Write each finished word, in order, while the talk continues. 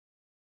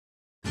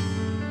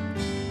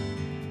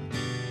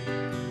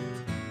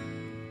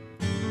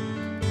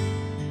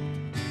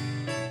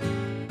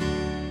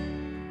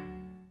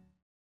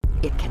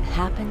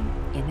happen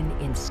in an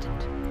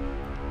instant.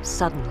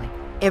 Suddenly,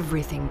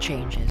 everything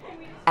changes.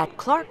 At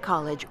Clark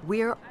College,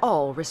 we're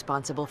all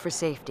responsible for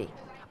safety.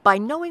 By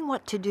knowing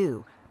what to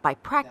do, by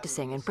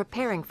practicing and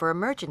preparing for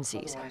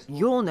emergencies,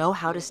 you'll know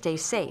how to stay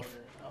safe,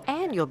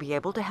 and you'll be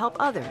able to help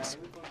others.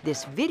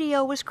 This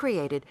video was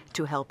created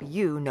to help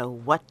you know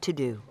what to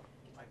do.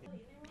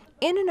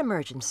 In an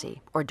emergency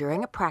or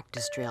during a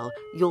practice drill,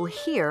 you'll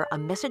hear a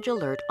message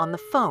alert on the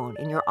phone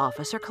in your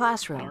office or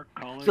classroom.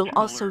 You'll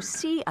also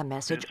see a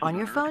message on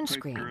your phone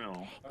screen.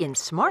 In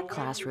smart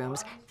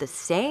classrooms, the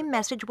same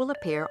message will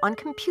appear on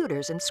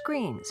computers and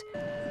screens.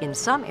 In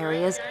some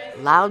areas,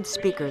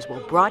 loudspeakers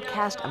will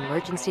broadcast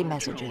emergency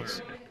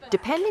messages.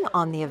 Depending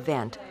on the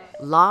event,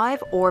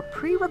 live or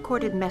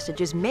pre-recorded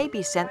messages may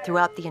be sent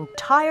throughout the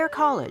entire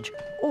college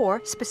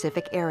or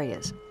specific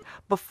areas.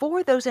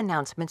 Before those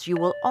announcements, you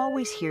will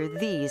always hear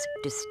these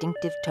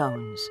distinctive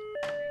tones.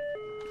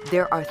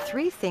 There are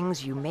 3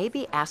 things you may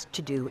be asked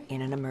to do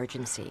in an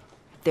emergency.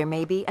 There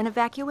may be an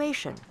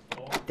evacuation.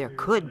 There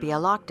could be a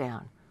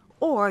lockdown.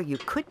 Or you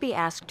could be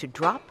asked to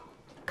drop,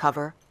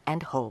 cover,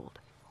 and hold.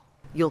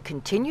 You'll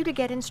continue to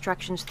get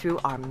instructions through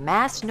our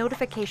mass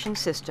notification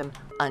system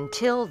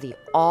until the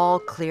all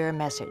clear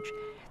message.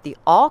 The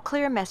all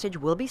clear message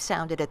will be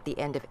sounded at the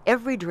end of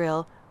every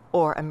drill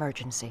or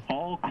emergency.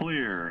 All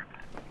clear.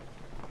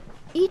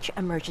 Each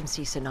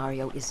emergency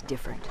scenario is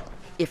different.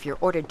 If you're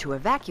ordered to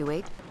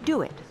evacuate,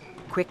 do it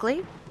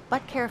quickly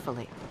but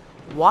carefully.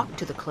 Walk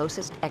to the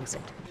closest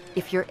exit.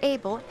 If you're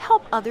able,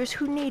 help others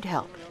who need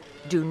help.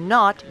 Do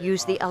not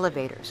use the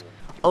elevators.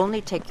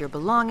 Only take your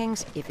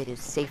belongings if it is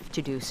safe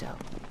to do so.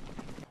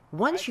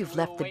 Once you've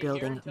left the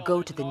building,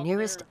 go to the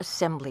nearest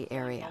assembly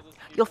area.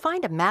 You'll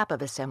find a map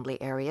of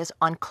assembly areas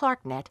on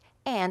ClarkNet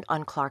and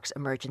on Clark's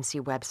emergency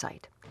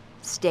website.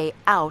 Stay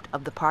out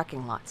of the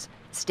parking lots.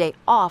 Stay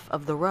off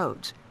of the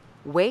roads.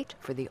 Wait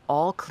for the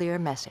all-clear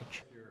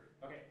message.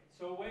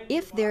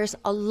 If there's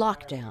a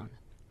lockdown,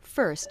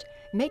 first,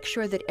 make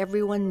sure that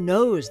everyone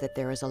knows that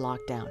there is a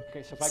lockdown.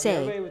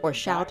 Say or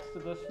shout,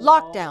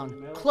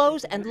 "Lockdown!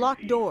 Close and lock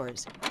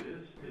doors!"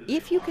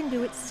 If you can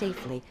do it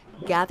safely,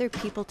 gather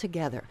people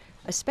together,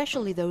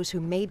 especially those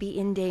who may be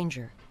in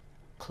danger.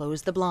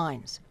 Close the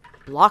blinds,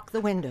 block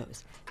the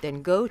windows,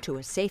 then go to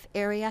a safe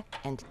area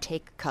and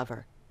take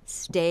cover.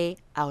 Stay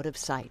out of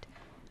sight.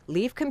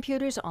 Leave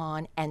computers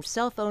on and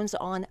cell phones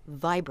on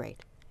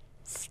vibrate.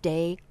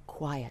 Stay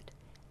quiet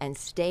and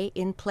stay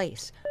in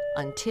place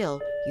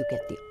until you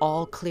get the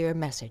all-clear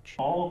message.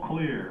 All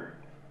clear.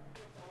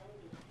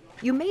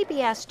 You may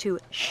be asked to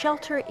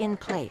shelter in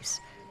place.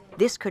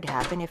 This could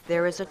happen if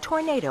there is a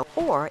tornado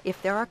or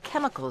if there are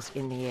chemicals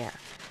in the air.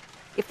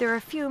 If there are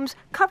fumes,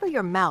 cover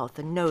your mouth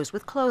and nose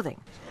with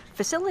clothing.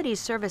 Facilities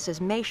services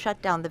may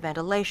shut down the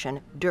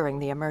ventilation during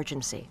the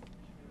emergency.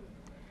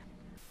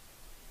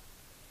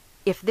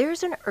 If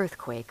there's an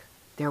earthquake,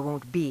 there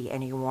won't be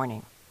any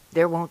warning.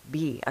 There won't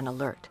be an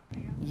alert.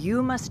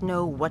 You must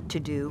know what to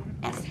do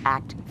and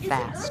act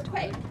fast.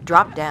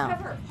 Drop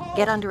down.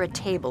 Get under a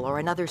table or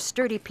another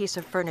sturdy piece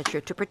of furniture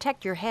to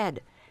protect your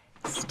head.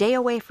 Stay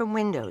away from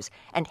windows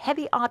and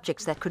heavy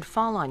objects that could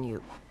fall on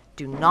you.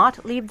 Do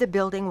not leave the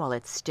building while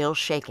it's still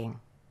shaking.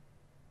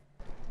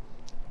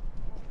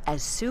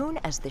 As soon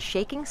as the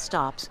shaking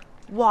stops,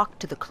 walk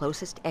to the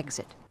closest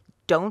exit.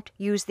 Don't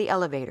use the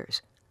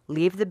elevators.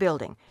 Leave the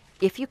building.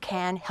 If you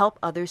can, help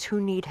others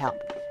who need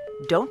help.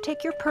 Don't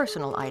take your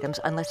personal items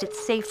unless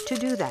it's safe to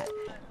do that.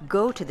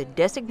 Go to the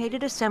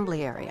designated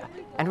assembly area.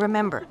 And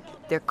remember,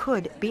 there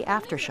could be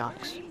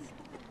aftershocks.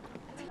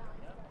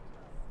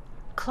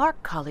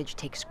 Clark College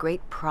takes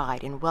great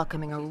pride in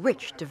welcoming a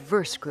rich,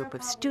 diverse group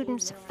of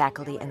students,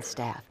 faculty, and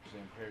staff.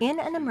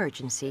 In an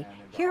emergency,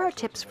 here are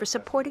tips for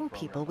supporting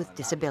people with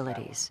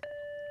disabilities.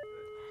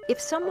 If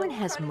someone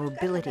has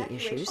mobility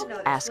issues,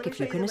 ask if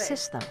you can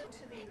assist them.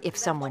 If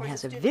someone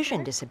has a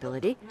vision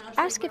disability,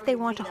 ask if they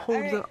want to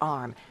hold your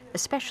arm,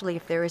 especially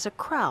if there is a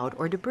crowd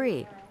or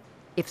debris.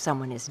 If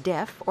someone is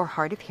deaf or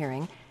hard of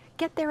hearing,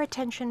 get their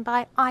attention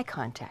by eye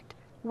contact,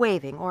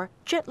 waving or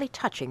gently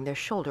touching their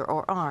shoulder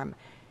or arm.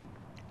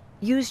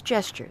 Use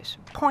gestures,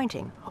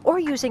 pointing, or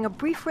using a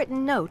brief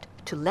written note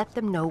to let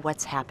them know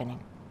what's happening.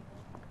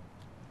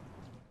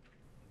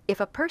 If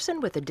a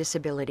person with a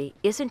disability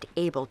isn't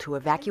able to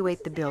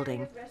evacuate the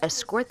building,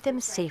 escort them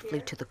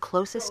safely to the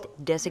closest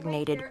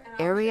designated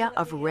area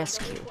of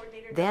rescue.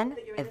 Then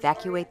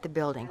evacuate the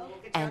building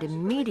and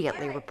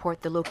immediately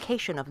report the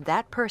location of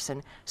that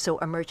person so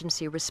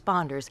emergency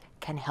responders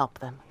can help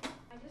them.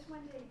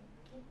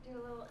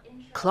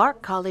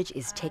 Clark College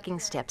is taking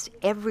steps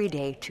every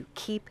day to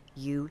keep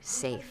you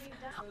safe.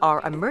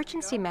 Our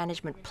Emergency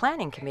Management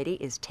Planning Committee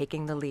is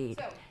taking the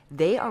lead.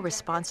 They are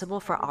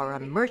responsible for our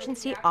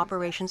emergency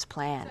operations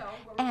plan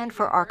and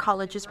for our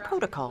college's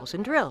protocols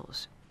and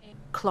drills.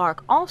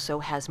 Clark also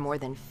has more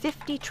than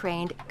 50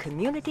 trained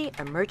community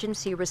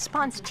emergency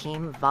response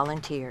team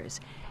volunteers.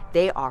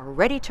 They are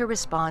ready to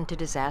respond to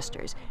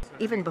disasters,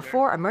 even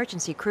before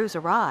emergency crews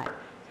arrive.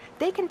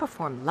 They can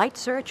perform light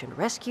search and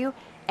rescue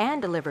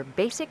and deliver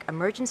basic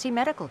emergency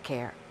medical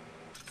care.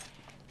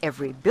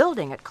 Every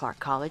building at Clark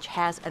College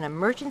has an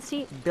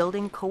emergency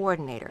building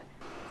coordinator.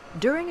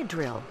 During a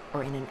drill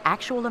or in an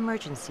actual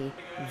emergency,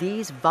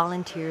 these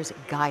volunteers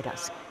guide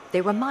us. They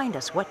remind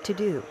us what to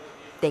do.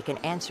 They can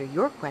answer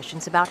your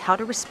questions about how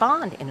to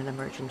respond in an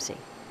emergency.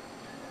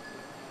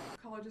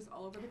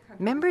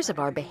 Members of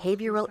our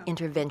Behavioral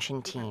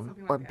Intervention Team,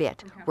 or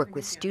BIT, work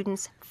with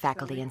students,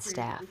 faculty, and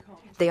staff.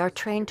 They are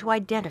trained to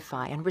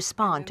identify and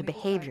respond to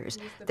behaviors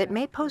that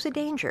may pose a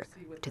danger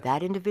to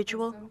that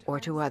individual or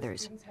to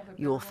others.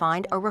 You will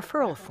find a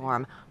referral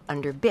form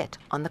under BIT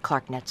on the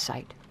ClarkNet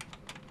site.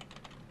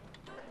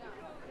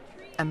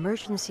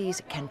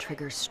 Emergencies can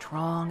trigger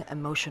strong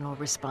emotional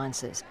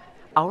responses.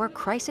 Our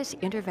Crisis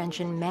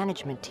Intervention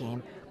Management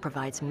Team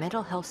provides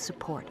mental health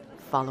support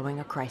following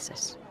a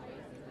crisis.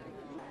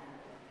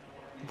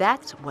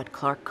 That's what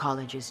Clark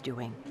College is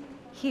doing.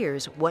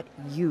 Here's what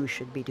you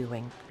should be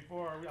doing.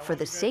 For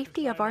the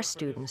safety of our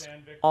students,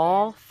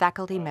 all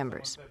faculty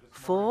members,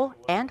 full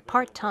and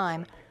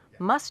part-time,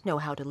 must know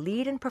how to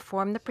lead and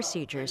perform the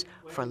procedures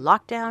for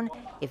lockdown,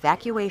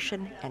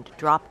 evacuation, and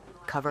drop,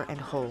 cover, and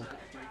hold.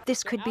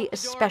 This could be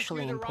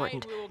especially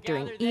important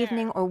during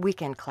evening or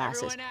weekend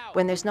classes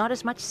when there's not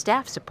as much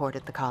staff support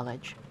at the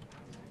college.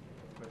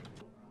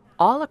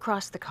 All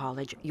across the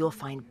college, you'll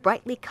find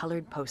brightly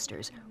colored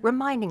posters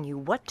reminding you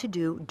what to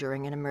do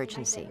during an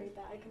emergency.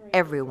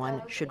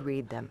 Everyone should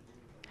read them.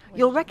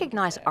 You'll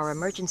recognize our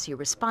emergency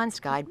response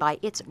guide by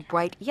its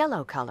bright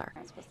yellow color.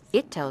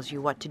 It tells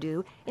you what to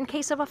do in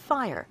case of a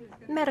fire,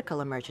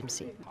 medical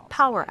emergency,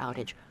 power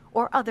outage,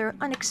 or other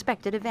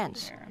unexpected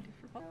events.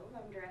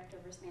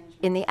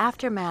 In the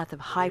aftermath of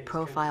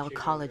high-profile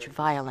college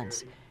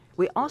violence,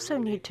 we also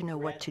need to know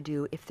what to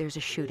do if there's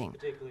a shooting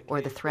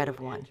or the threat of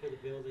one.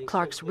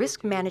 Clark's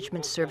Risk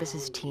Management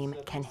Services team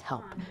can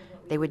help.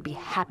 They would be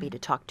happy to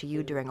talk to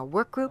you during a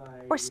work group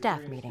or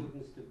staff meeting.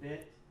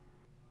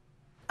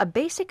 A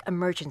basic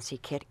emergency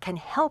kit can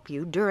help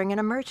you during an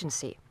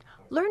emergency.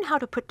 Learn how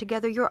to put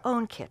together your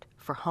own kit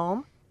for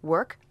home,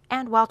 work,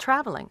 and while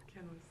traveling.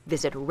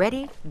 Visit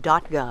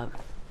ready.gov.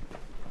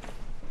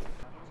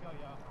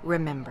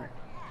 Remember,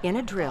 in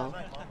a drill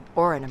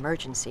or an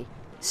emergency,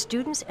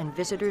 students and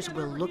visitors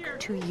will look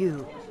to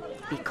you.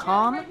 Be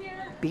calm,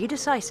 be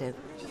decisive,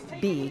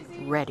 be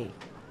ready.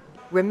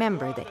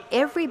 Remember that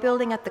every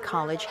building at the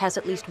college has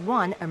at least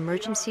one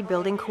emergency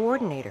building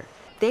coordinator.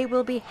 They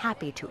will be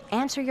happy to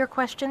answer your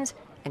questions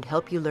and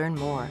help you learn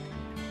more.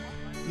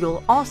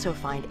 You'll also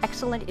find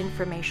excellent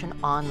information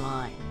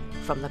online,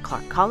 from the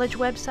Clark College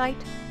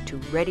website to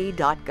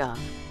ready.gov.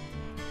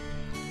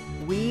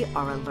 We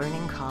are a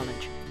learning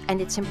college,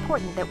 and it's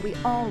important that we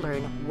all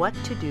learn what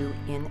to do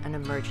in an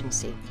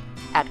emergency.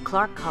 At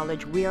Clark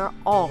College, we are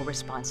all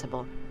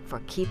responsible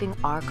for keeping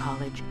our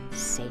college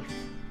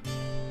safe.